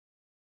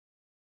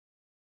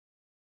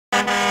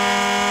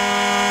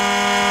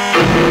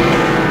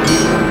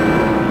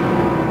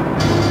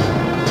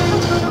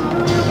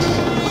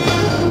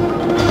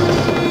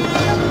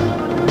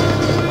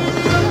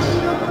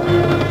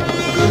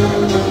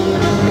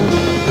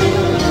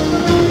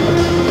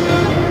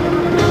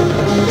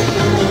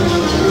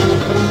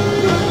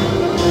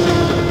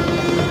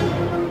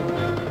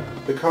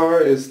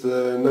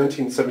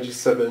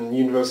1977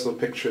 Universal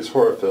Pictures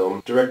horror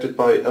film directed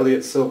by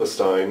Elliot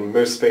Silverstein,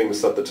 most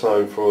famous at the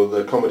time for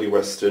the comedy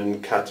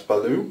western Cat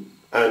Ballou,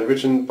 and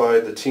written by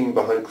the team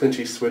behind Clint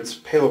Eastwood's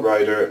Pale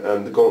Rider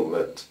and The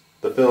Gauntlet.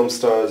 The film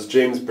stars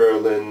James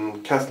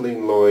Brolin,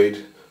 Kathleen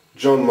Lloyd,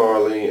 John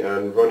Marley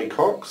and Ronny.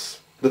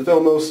 The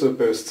film also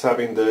boasts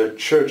having the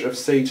Church of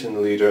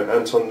Satan leader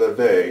Anton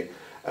LaVey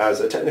as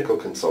a technical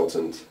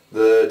consultant.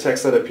 The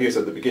text that appears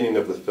at the beginning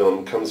of the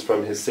film comes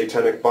from his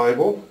satanic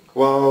Bible.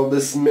 While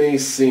this may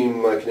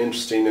seem like an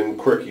interesting and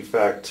quirky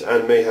fact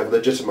and may have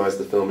legitimized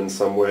the film in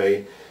some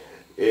way,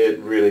 it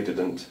really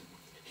didn't.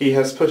 He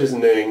has put his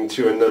name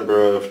to a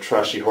number of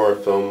trashy horror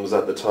films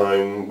at the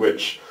time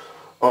which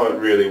aren't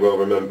really well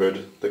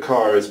remembered. The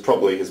Car is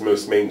probably his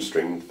most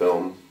mainstream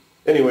film.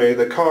 Anyway,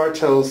 The Car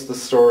tells the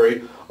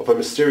story of a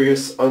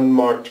mysterious,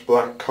 unmarked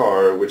black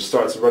car which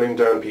starts running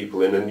down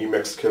people in a New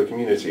Mexico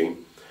community.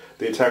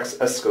 The attacks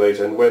escalate,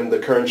 and when the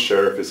current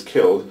sheriff is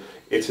killed,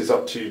 it is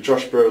up to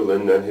Josh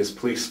Brolin and his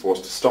police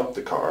force to stop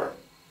the car.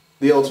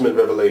 The ultimate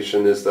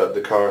revelation is that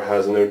the car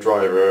has no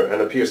driver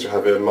and appears to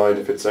have a mind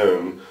of its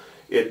own.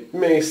 It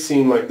may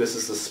seem like this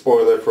is a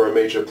spoiler for a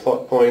major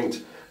plot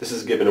point. This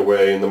is given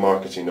away in the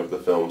marketing of the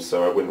film,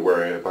 so I wouldn't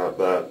worry about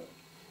that.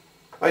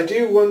 I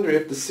do wonder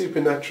if the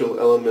supernatural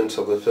element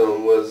of the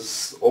film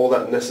was all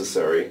that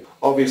necessary.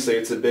 Obviously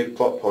it's a big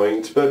plot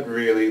point, but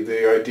really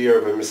the idea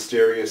of a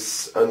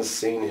mysterious,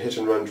 unseen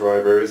hit-and-run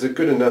driver is a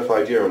good enough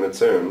idea on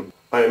its own.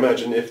 I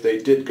imagine if they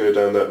did go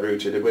down that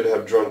route it would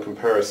have drawn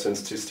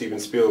comparisons to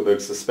Steven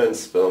Spielberg's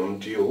suspense film,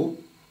 Duel.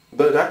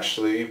 But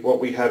actually what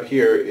we have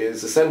here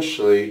is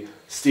essentially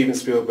Steven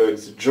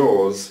Spielberg's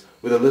Jaws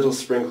with a little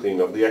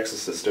sprinkling of The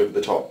Exorcist over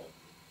the top.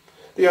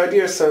 The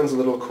idea sounds a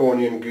little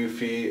corny and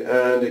goofy,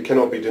 and it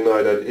cannot be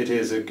denied that it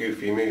is a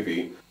goofy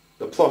movie.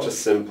 The plot is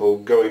simple,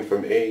 going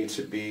from A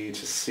to B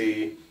to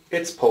C.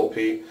 It's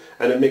pulpy,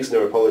 and it makes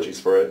no apologies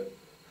for it.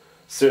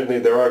 Certainly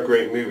there are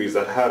great movies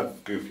that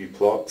have goofy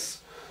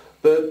plots,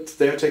 but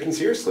they are taken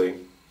seriously.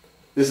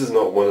 This is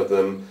not one of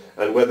them,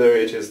 and whether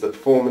it is the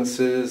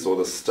performances, or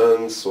the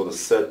stunts, or the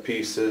set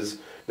pieces,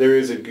 there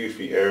is a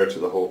goofy air to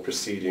the whole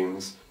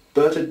proceedings.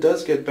 But it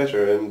does get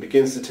better and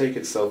begins to take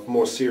itself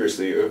more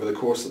seriously over the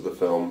course of the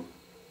film.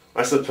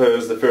 I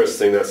suppose the first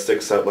thing that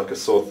sticks out like a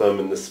sore thumb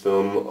in this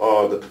film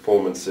are the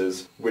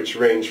performances, which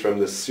range from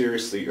the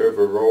seriously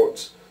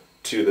overwrought,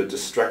 to the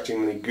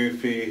distractingly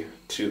goofy,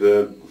 to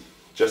the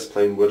just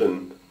plain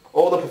wooden.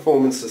 All the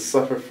performances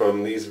suffer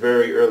from these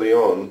very early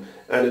on,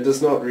 and it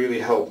does not really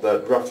help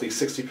that roughly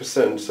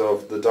 60%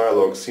 of the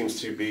dialogue seems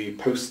to be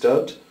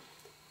post-dubbed.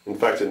 In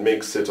fact, it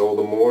makes it all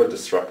the more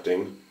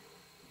distracting.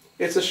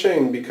 It's a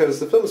shame because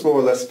the film is more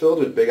or less filled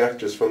with big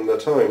actors from the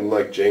time,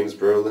 like James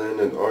Brolin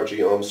and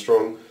R.G.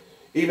 Armstrong.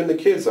 Even the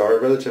kids are a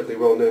relatively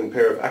well-known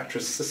pair of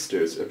actress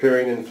sisters,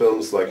 appearing in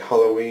films like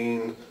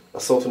Halloween,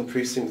 Assault on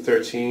Precinct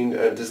 13,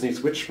 and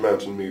Disney's Witch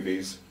Mountain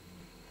movies.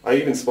 I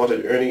even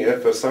spotted Ernie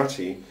F.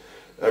 Osati,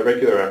 a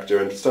regular actor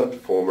and stunt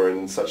performer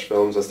in such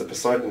films as The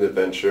Poseidon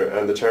Adventure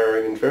and The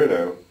Towering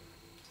Inferno.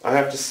 I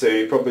have to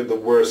say, probably the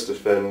worst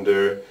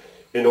offender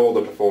in all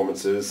the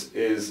performances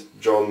is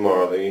John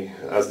Marley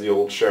as the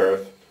old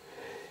sheriff.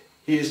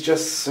 He is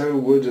just so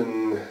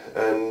wooden,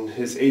 and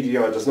his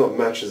ADR does not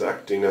match his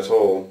acting at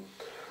all.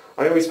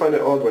 I always find it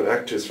odd when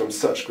actors from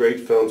such great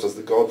films as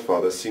The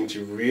Godfather seem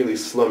to really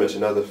slum it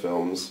in other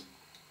films.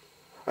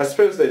 I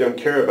suppose they don't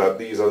care about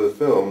these other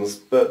films,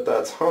 but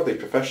that's hardly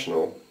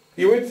professional.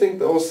 You would think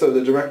that also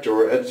the director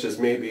or editors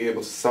may be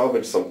able to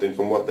salvage something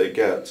from what they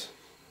get.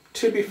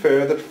 To be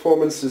fair, the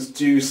performances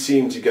do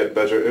seem to get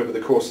better over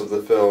the course of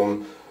the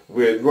film,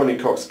 with Ronny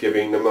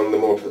giving among the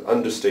more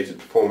understated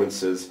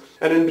performances,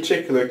 and in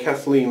particular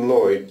Kathleen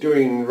Lloyd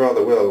doing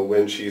rather well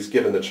when she's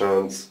given the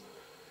chance.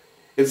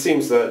 It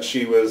seems that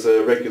she was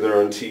a regular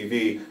on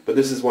TV, but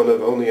this is one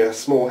of only a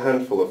small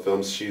handful of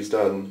films she's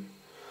done.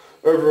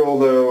 Overall,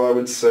 though, I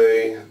would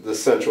say the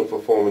central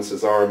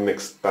performances are a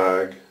mixed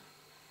bag.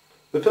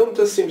 The film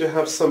does seem to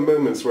have some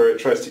moments where it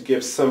tries to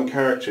give some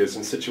characters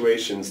and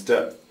situations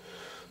depth,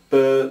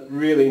 but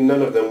really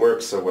none of them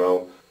work so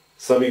well.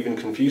 Some even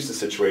confuse the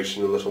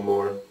situation a little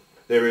more.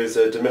 There is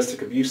a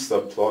domestic abuse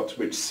subplot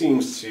which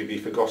seems to be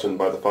forgotten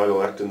by the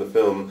final act in the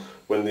film,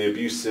 when the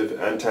abusive,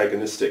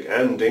 antagonistic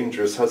and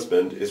dangerous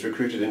husband is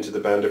recruited into the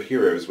band of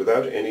heroes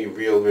without any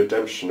real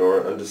redemption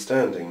or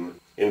understanding.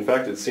 In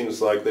fact, it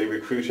seems like they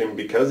recruit him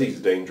because he's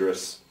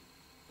dangerous.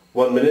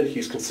 One minute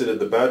he's considered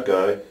the bad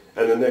guy,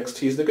 and the next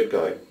he's the good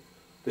guy.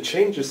 The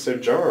change is so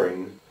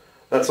jarring.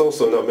 That's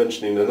also not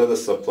mentioning another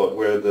subplot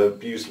where the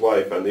abused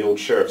wife and the old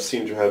sheriff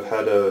seem to have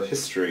had a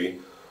history.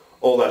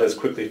 All that is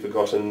quickly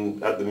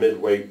forgotten at the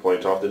midway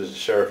point after the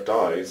sheriff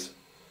dies.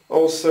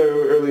 Also,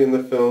 early in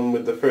the film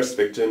with the first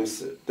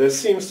victims, there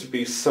seems to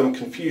be some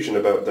confusion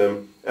about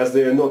them, as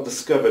they are not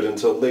discovered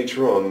until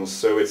later on,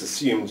 so it's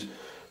assumed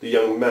the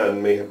young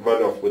man may have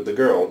run off with the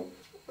girl.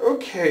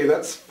 Okay,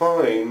 that's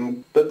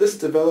fine, but this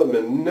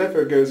development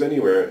never goes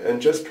anywhere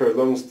and just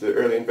prolongs the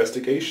early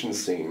investigation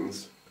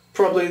scenes.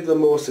 Probably the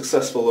more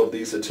successful of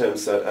these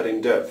attempts at adding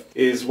depth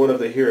is one of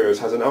the heroes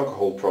has an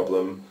alcohol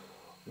problem.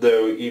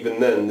 though even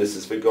then this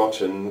is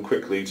forgotten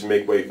quickly to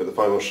make way for the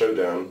final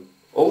showdown.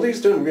 All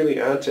these don't really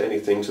add to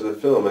anything to the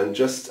film and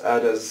just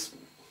add as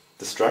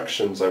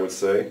distractions, I would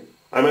say.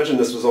 I imagine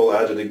this was all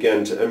added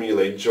again to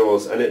emulate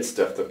Jaws and its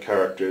depth of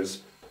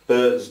characters,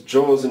 but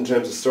Jaws in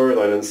terms of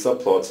storyline and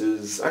subplot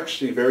is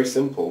actually very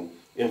simple.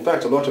 In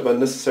fact, a lot of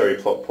unnecessary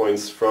plot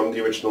points from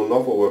the original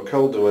novel were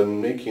culled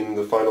when making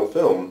the final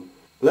film.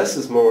 Less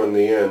is more in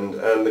the end,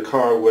 and the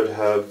car would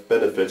have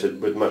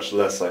benefited with much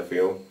less, I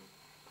feel.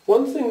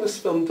 One thing this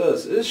film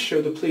does is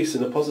show the police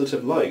in a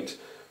positive light,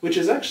 which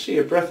is actually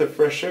a breath of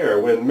fresh air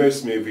when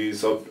most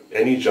movies of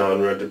any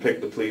genre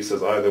depict the police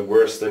as either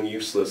worse than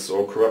useless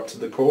or corrupt to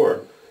the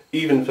core.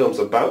 Even films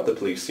about the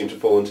police seem to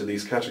fall into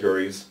these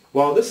categories.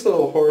 While this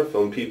little horror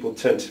film people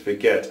tend to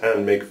forget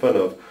and make fun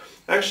of,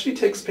 actually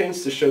takes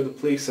pains to show the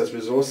police as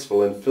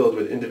resourceful and filled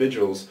with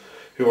individuals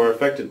who are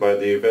affected by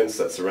the events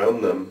that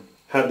surround them.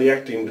 Had the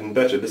acting been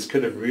better, this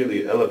could have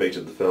really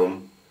elevated the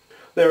film.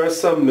 There are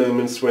some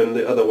moments when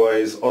the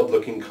otherwise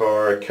odd-looking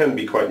car can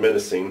be quite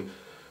menacing.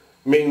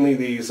 Mainly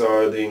these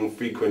are the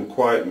infrequent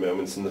quiet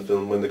moments in the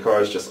film when the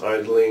car is just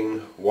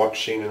idling,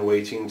 watching and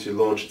waiting to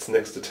launch its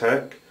next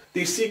attack.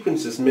 These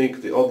sequences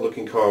make the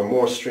odd-looking car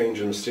more strange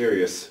and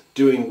mysterious,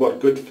 doing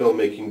what good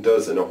filmmaking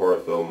does in a horror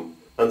film,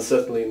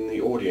 unsettling the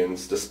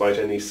audience despite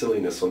any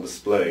silliness on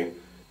display.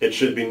 It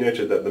should be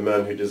noted that the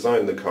man who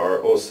designed the car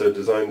also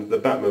designed the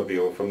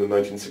Batmobile from the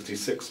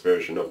 1966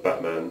 version of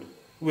Batman.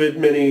 With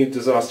many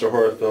disaster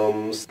horror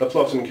films, the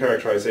plot and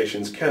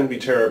characterizations can be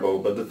terrible,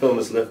 but the film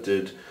is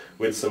lifted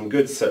with some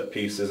good set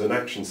pieces and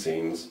action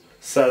scenes.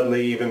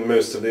 Sadly, even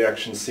most of the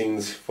action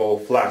scenes fall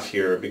flat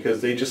here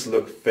because they just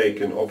look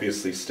fake and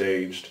obviously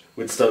staged,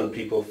 with stunt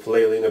people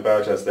flailing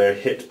about as they're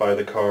hit by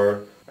the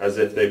car, as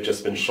if they've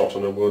just been shot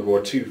on a World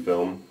War II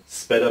film,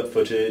 sped up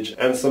footage,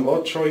 and some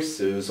odd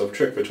choices of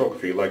trick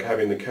photography like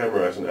having the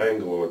camera at an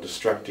angle or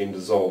distracting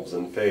dissolves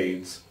and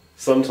fades.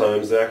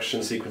 Sometimes the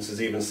action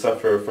sequences even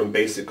suffer from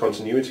basic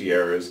continuity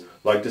errors,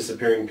 like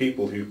disappearing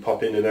people who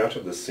pop in and out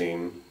of the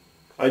scene.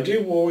 I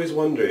do always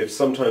wonder if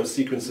sometimes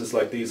sequences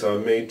like these are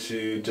made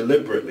to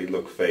deliberately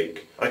look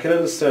fake. I can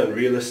understand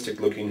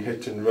realistic-looking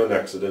hit-and-run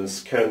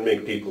accidents can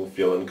make people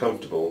feel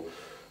uncomfortable,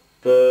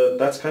 but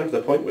that's kind of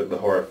the point with the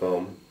horror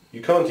film.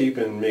 You can't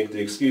even make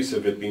the excuse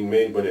of it being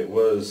made when it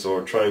was,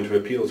 or trying to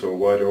appeal to a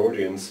wider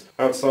audience.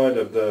 Outside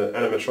of the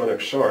animatronic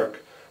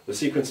shark, the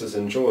sequences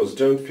in Jaws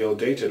don't feel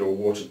dated or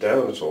watered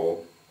down at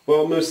all.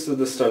 While most of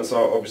the stunts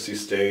are obviously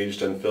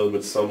staged and filled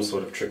with some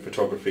sort of trick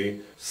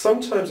photography,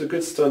 sometimes a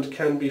good stunt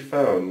can be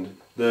found.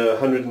 The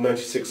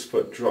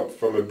 196-foot drop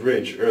from a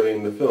bridge early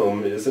in the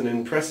film is an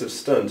impressive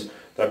stunt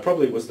that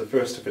probably was the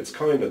first of its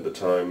kind at the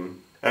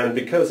time. And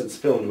because it's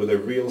filmed with a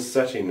real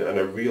setting and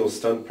a real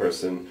stunt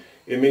person,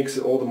 it makes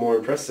it all the more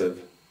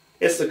impressive.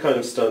 It's the kind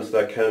of stunt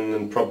that can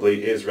and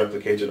probably is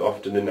replicated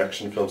often in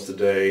action films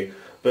today,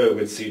 but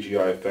with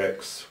CGI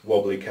effects,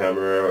 wobbly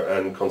camera,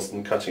 and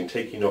constant cutting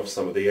taking off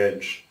some of the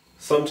edge.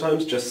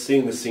 Sometimes just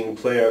seeing the scene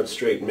play out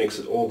straight makes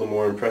it all the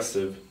more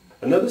impressive.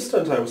 Another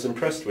stunt I was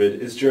impressed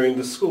with is during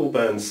the school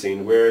band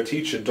scene where a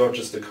teacher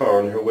dodges the car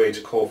on her way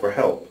to call for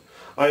help.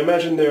 I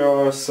imagine there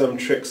are some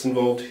tricks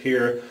involved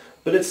here,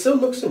 but it still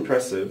looks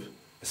impressive,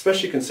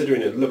 especially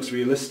considering it looks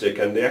realistic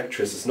and the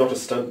actress is not a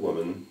stunt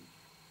woman.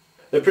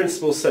 The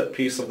principal set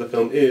piece of the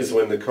film is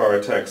when the car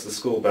attacks the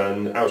school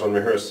band out on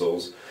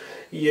rehearsals.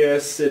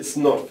 Yes, it's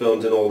not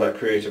filmed in all that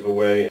creative a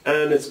way,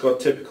 and it's got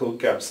typical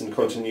gaps in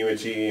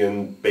continuity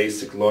and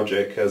basic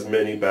logic as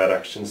many bad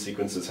action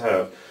sequences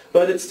have,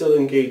 but it still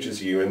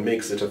engages you and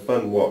makes it a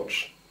fun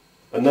watch.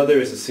 Another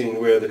is a scene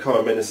where the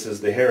car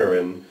menaces the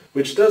heroine,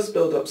 which does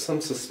build up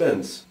some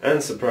suspense,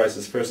 and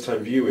surprises first-time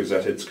viewers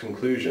at its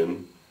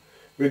conclusion.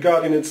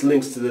 Regarding its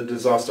links to the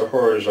disaster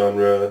horror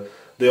genre,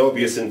 the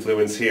obvious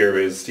influence here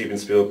is Steven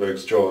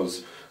Spielberg's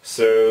Jaws,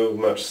 so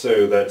much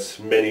so that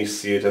many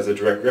see it as a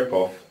direct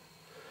rip-off.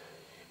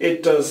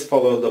 It does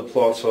follow the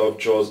plot of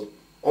Jaws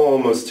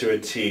almost to a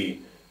T.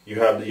 You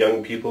have the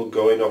young people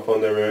going off on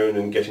their own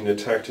and getting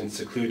attacked in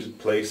secluded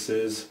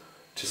places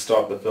to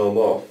start the film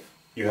off.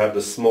 You have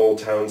the small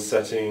town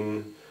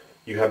setting.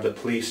 You have the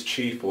police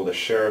chief or the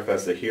sheriff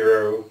as the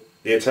hero.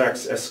 The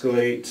attacks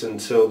escalate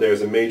until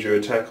there's a major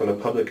attack on a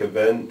public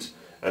event,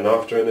 and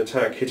after an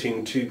attack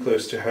hitting too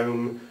close to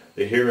home,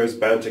 the heroes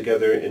band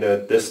together in a,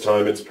 this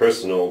time it's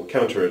personal,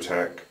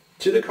 counterattack.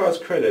 To the car's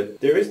credit,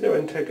 there is no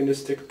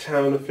antagonistic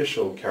town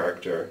official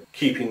character,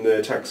 keeping the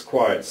attacks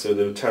quiet so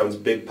the town's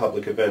big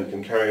public event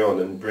can carry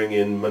on and bring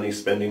in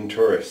money-spending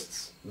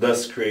tourists,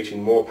 thus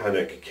creating more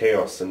panic,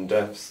 chaos and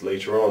deaths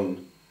later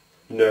on.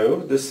 No,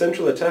 the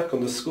central attack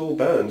on the school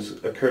band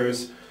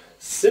occurs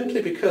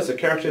simply because a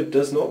character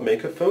does not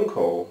make a phone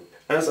call.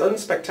 As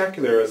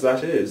unspectacular as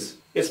that is,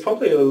 it's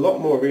probably a lot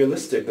more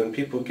realistic than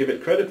people give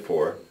it credit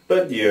for.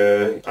 But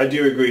yeah, I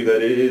do agree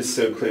that it is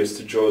so close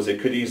to Jaws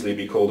it could easily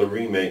be called a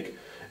remake,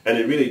 and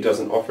it really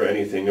doesn't offer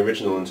anything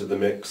original into the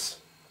mix.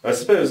 I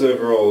suppose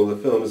overall the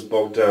film is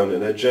bogged down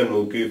in a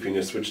general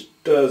goofiness which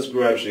does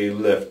gradually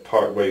lift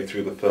part way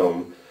through the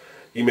film.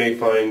 You may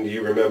find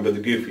you remember the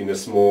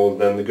goofiness more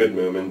than the good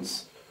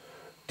moments.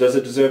 Does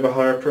it deserve a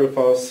higher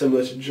profile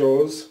similar to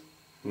Jaws?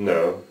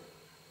 No.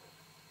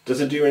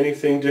 Does it do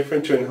anything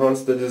different to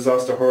enhance the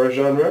disaster horror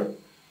genre?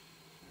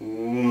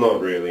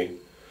 Not really.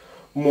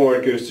 More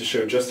it goes to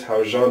show just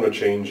how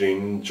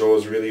genre-changing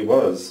Jaws really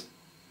was.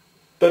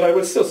 But I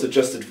would still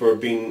suggest it for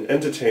being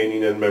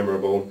entertaining and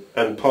memorable,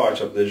 and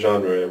part of the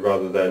genre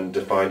rather than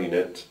defining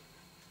it.